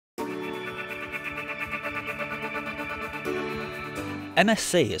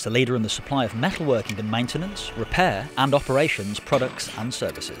MSC is a leader in the supply of metalworking and maintenance, repair and operations products and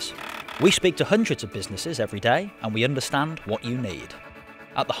services. We speak to hundreds of businesses every day and we understand what you need.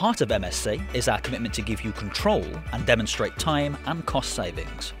 At the heart of MSC is our commitment to give you control and demonstrate time and cost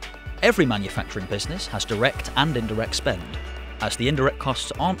savings. Every manufacturing business has direct and indirect spend. As the indirect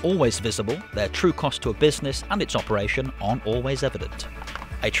costs aren't always visible, their true cost to a business and its operation aren't always evident.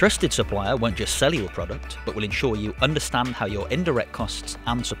 A trusted supplier won't just sell you a product, but will ensure you understand how your indirect costs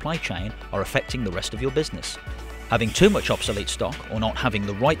and supply chain are affecting the rest of your business. Having too much obsolete stock or not having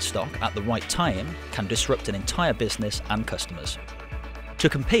the right stock at the right time can disrupt an entire business and customers. To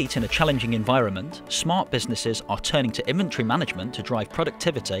compete in a challenging environment, smart businesses are turning to inventory management to drive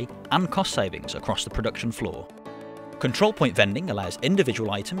productivity and cost savings across the production floor. Control point vending allows individual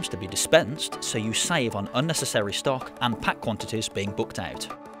items to be dispensed so you save on unnecessary stock and pack quantities being booked out.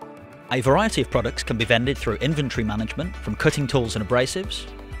 A variety of products can be vended through inventory management, from cutting tools and abrasives,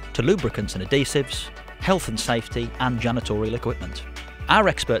 to lubricants and adhesives, health and safety and janitorial equipment. Our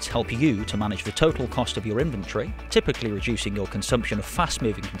experts help you to manage the total cost of your inventory, typically reducing your consumption of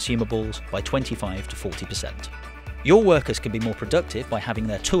fast-moving consumables by 25 to 40%. Your workers can be more productive by having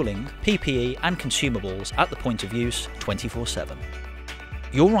their tooling, PPE and consumables at the point of use 24/7.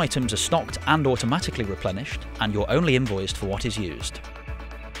 Your items are stocked and automatically replenished, and you're only invoiced for what is used.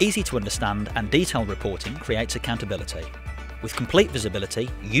 Easy to understand and detailed reporting creates accountability. With complete visibility,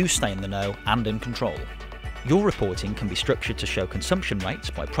 you stay in the know and in control. Your reporting can be structured to show consumption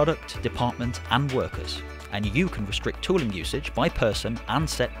rates by product, department and workers, and you can restrict tooling usage by person and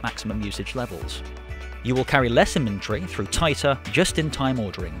set maximum usage levels. You will carry less inventory through tighter, just-in-time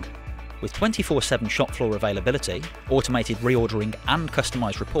ordering. With 24/7 shop floor availability, automated reordering and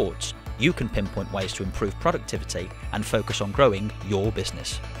customised reports, you can pinpoint ways to improve productivity and focus on growing your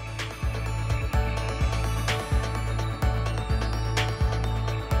business.